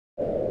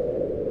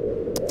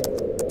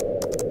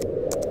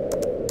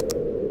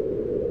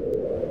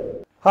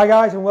Hi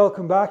guys and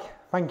welcome back.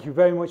 Thank you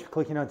very much for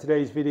clicking on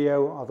today's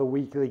video of the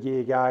weekly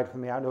gear guide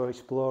from the Outdoor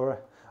Explorer.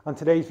 On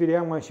today's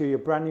video I'm going to show you a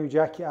brand new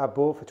jacket I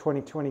bought for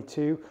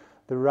 2022,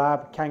 the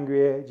RAB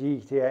Kangri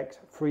GORE-TEX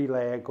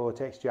 3-layer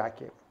Gore-Tex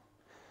jacket.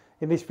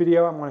 In this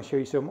video I'm going to show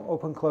you some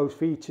up and close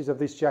features of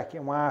this jacket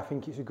and why I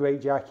think it's a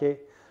great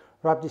jacket.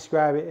 RAB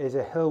described it as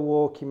a hill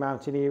walking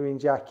mountaineering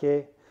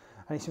jacket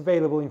and it's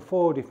available in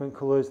 4 different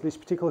colours. This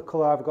particular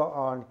colour I've got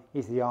on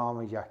is the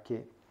army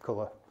jacket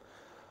colour.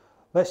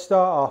 Let's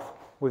start off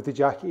with the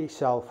jacket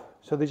itself.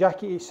 So the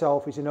jacket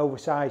itself is an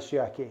oversized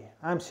jacket.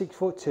 I'm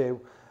 6'2"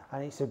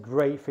 and it's a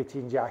great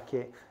fitting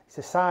jacket. It's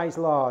a size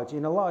large.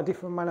 In a lot of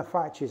different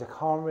manufacturers I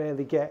can't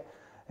really get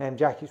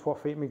jackets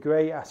what fit me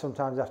great. I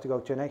sometimes have to go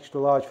to an extra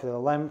large for the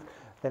length,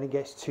 then it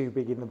gets too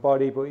big in the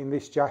body, but in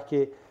this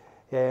jacket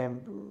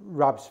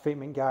RAB's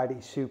fitment guide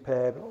is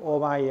superb. All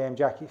my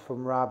jackets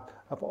from RAB,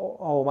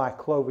 all my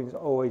clothing's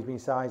always been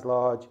size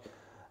large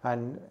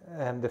and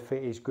the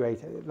fit is great.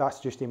 That's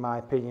just in my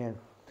opinion.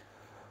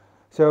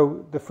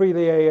 So the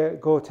 3-layer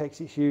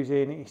Gore-Tex it's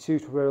using is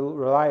suitable,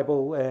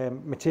 reliable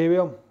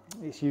material.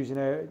 It's using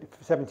a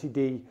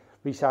 70D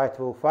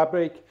recyclable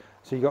fabric.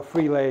 So you've got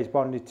 3 layers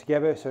bonded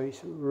together, so it's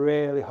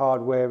really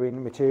hard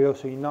wearing material,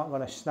 so you're not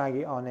going to snag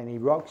it on any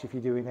rocks if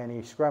you're doing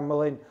any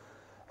scrambling.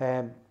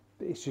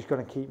 It's just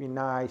going to keep you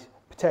nice,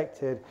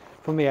 protected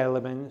from the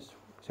elements.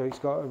 So it's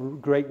got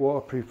great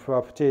waterproof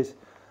properties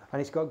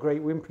and it's got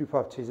great windproof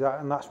properties,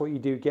 and that's what you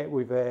do get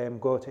with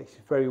Gore-Tex.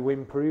 It's very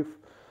windproof.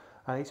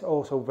 And it's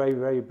also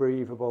very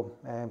breathable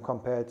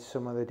compared to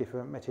some of the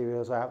different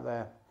materials out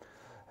there.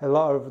 A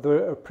lot of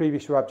the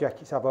previous RAB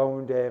jackets I've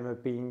owned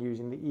have been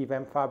using the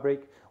event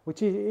fabric,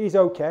 which is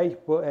okay,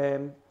 but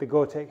the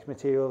Gore-Tex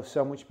material is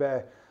so much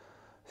better.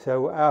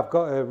 So I've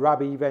got a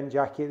RAB event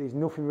jacket. There's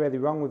nothing really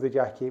wrong with the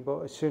jacket, but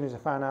as soon as I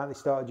found out they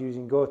started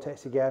using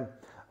Gore-Tex again,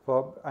 I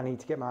thought I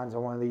need to get my hands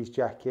on one of these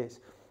jackets.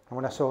 And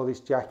when I saw this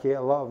jacket,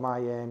 a lot of my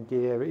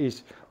gear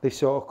is this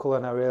sort of colour,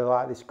 and I really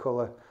like this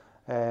colour.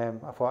 I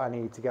thought I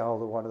need to get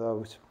hold of one of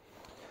those.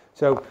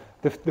 So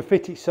the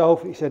fit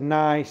itself, it's a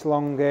nice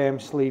long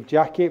sleeve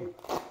jacket.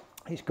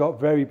 It's got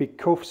very big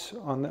cuffs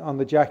on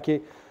the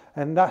jacket,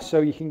 and that's so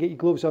you can get your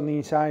gloves on the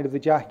inside of the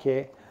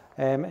jacket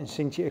and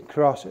cinch it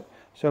across,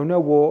 so no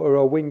water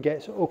or wind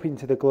gets up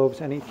into the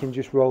gloves and it can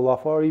just roll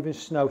off, or even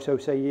snow. So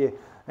say you're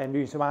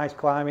doing some ice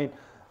climbing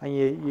and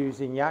you're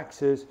using your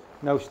axes,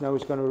 no snow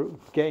is going to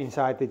get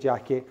inside the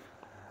jacket.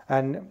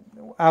 And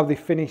how they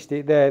finished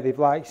it there, they've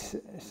like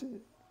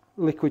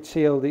liquid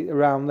sealed it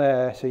around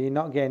there, so you're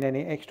not getting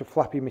any extra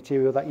flappy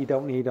material that you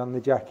don't need on the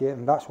jacket,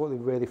 and that's what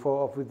they've really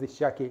thought of with this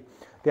jacket.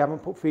 They haven't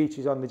put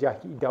features on the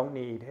jacket you don't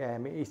need.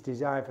 It's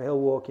designed for hill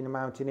walking and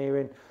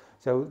mountaineering,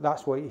 so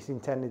that's what it's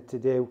intended to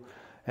do,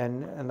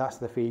 and that's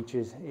the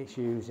features it's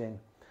using.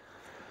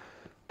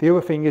 The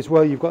other thing as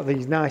well, you've got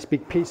these nice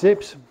big pit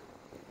zips,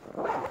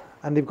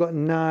 and they've got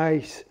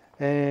nice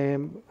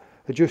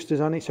adjusters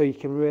on it, so you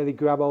can really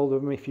grab hold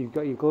of them if you've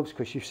got your gloves,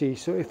 because you see,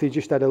 so if they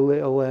just had a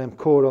little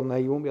cord on there,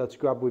 you won't be able to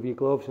grab with your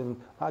gloves, and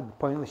that'd be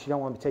pointless. You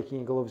don't want to be taking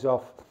your gloves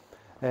off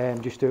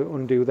just to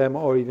undo them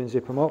or even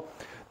zip them up.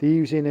 They're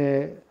using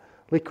a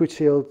liquid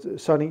sealed,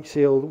 sonic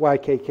sealed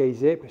YKK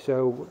zip,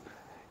 so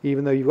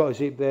even though you've got a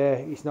zip there,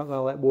 it's not going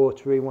to let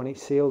water in when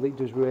it's sealed. It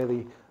does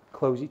really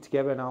close it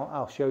together, and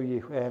I'll show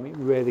you it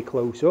really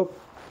close up.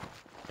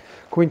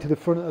 Going to the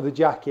front of the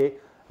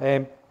jacket,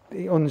 it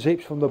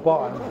unzips from the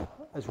bottom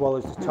as well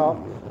as the top,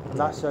 and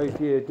that's so if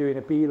you're doing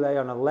a belay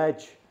on a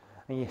ledge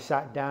and you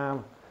sat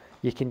down,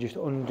 you can just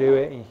undo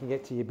it and you can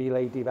get to your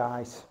belay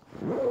device.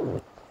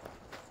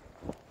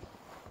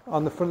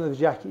 On the front of the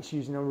jacket it's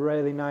using a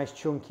really nice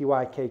chunky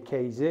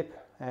YKK zip,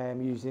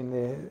 using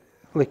the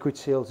liquid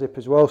seal zip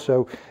as well,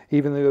 so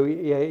even though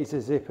it's a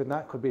zip and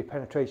that could be a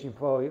penetration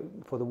for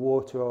the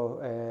water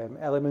or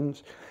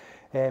elements,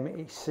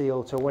 it's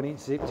sealed, so when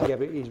it's zipped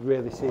together it is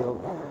really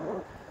sealed.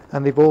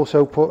 And they've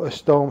also put a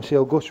storm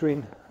seal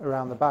guttering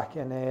around the back,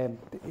 and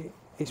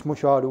it's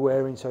much harder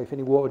wearing, so if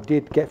any water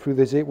did get through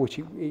the zip, which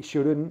it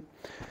shouldn't,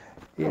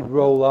 it'd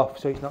roll off,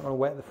 so it's not going to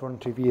wet the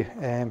front of your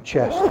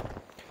chest.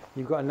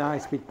 You've got a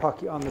nice big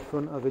pocket on the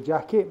front of the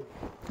jacket,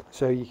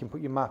 so you can put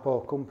your map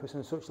or compass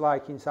and such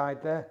like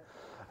inside there.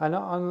 And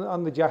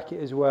on the jacket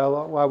as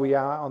well, while we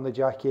are on the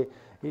jacket,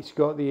 it's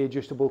got the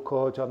adjustable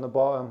cords on the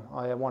bottom,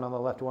 one on the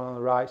left, one on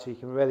the right, so you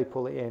can really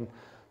pull it in.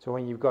 So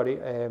when you've got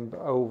it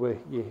over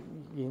your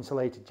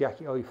insulated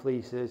jacket or your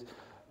fleeces,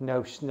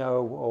 no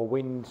snow or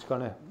wind's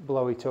going to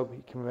blow it up,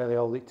 you can really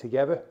hold it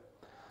together.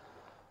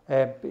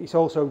 It's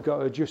also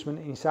got adjustment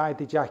inside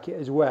the jacket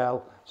as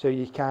well, so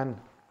you can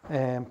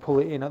pull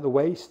it in at the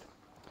waist.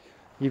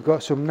 You've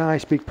got some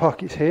nice big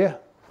pockets here,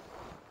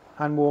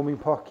 hand warming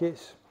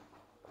pockets,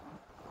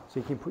 so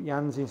you can put your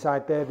hands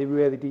inside there. They're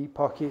really deep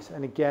pockets,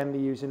 and again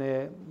they're using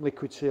a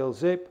liquid seal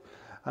zip,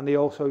 and they're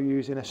also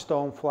using a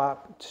stone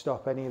flap to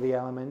stop any of the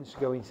elements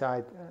go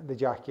inside the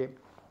jacket.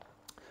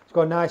 It's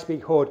got a nice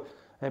big hood,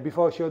 and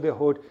before I show the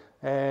hood,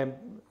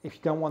 if you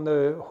don't want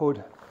the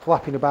hood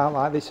flapping about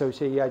like this, so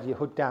say you had your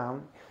hood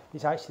down,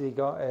 it's actually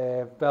got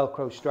a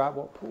Velcro strap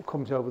what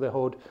comes over the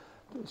hood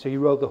so you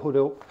roll the hood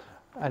up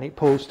and it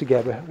pulls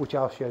together, which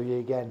I'll show you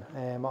again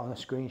on a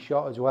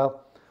screenshot as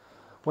well.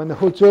 When the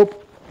hood's up,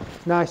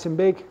 it's nice and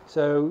big,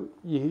 so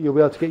you'll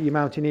be able to get your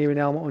mountaineering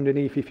helmet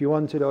underneath if you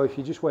wanted, or if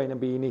you're just wearing a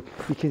beanie,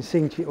 you can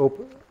cinch it up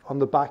on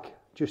the back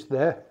just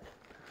there.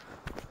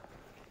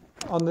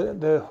 On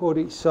the hood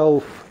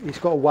itself, it's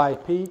got a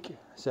wide peak,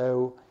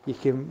 so you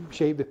can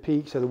shape the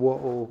peak so the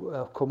water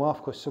will come off,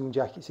 because some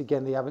jackets,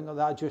 again, they haven't got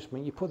that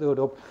adjustment. You put the hood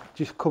up,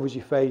 just covers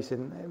your face,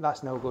 and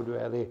that's no good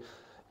really.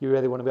 You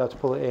really want to be able to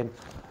pull it in.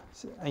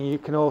 And you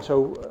can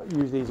also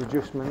use these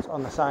adjustments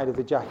on the side of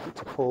the jacket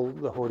to pull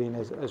the hood in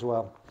as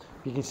well.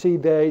 You can see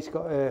there it's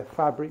got a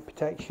fabric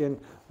protection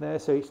there,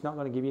 so it's not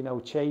going to give you no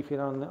chafing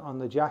on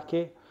the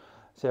jacket.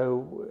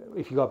 So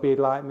if you've got a beard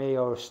like me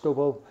or a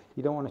stubble,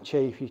 you don't want to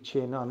chafe your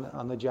chin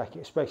on the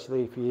jacket,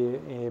 especially if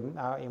you're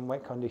out in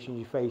wet conditions,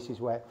 your face is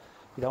wet.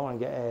 You don't want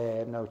to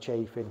get no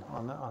chafing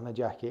on the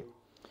jacket.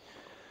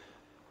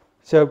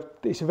 So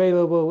it's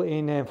available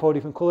in 4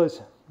 different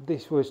colours.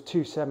 This was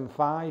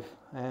 $275,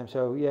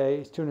 so yeah,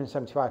 it's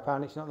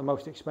 £275. It's not the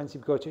most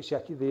expensive Gore-Tex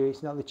jacket there.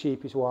 It's not the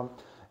cheapest one.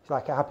 It's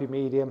like a happy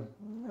medium.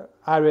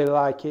 I really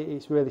like it.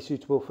 It's really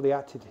suitable for the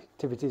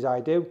activities I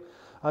do.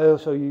 I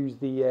also use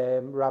the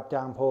RAB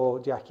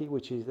downpour jacket,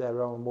 which is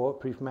their own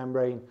waterproof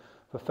membrane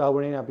for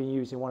felwering. I've been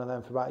using one of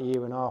them for about 1.5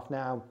 years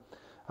now.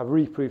 I've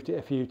reproofed it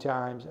a few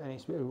times, and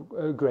it's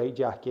a great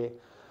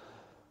jacket.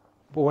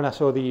 But when I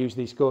saw they use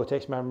this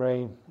Gore-Tex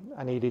membrane,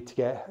 I needed to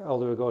get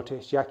hold of a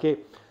Gore-Tex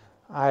jacket.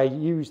 I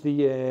use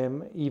the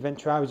event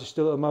trousers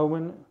still at the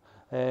moment.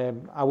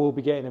 I will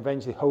be getting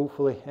eventually,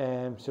 hopefully,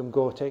 some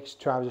Gore-Tex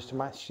trousers to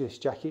match this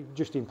jacket,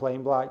 just in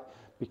plain black,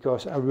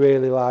 because I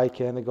really like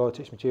the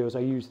Gore-Tex materials. I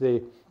use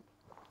the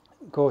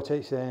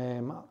Gore-Tex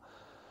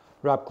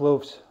RAB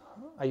gloves.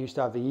 I used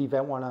to have the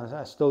event one, and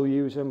I still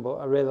use them, but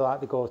I really like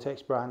the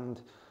Gore-Tex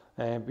brand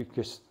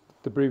because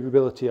the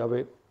breathability of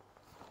it,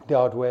 the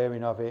hard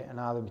wearing of it, and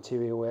how the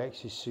material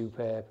works is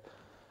superb.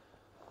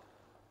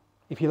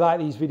 If you like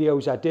these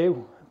videos I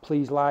do,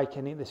 please like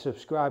and hit the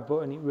subscribe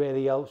button. It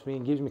really helps me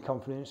and gives me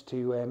confidence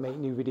to make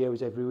new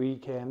videos every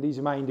week. These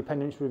are my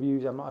independence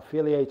reviews. I'm not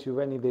affiliated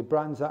with any of the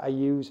brands that I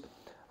use.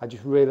 I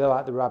just really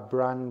like the RAB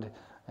brand.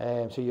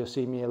 So you'll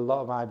see me a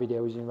lot of my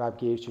videos in RAB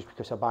gears, just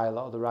because I buy a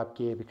lot of the RAB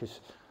gear,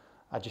 because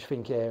I just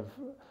think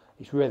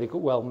it's really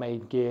good,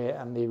 well-made gear,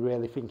 and they're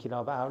really thinking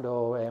of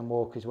outdoor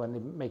walkers when they're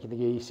making the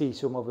gear. You see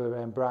some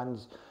other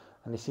brands,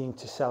 and they seem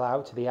to sell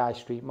out to the high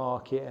street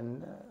market,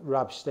 and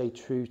RAB stay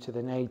true to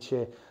the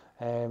nature.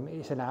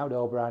 It's an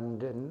outdoor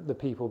brand, and the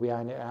people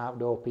behind it are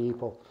outdoor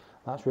people.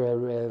 That's really,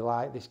 really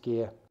like this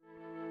gear.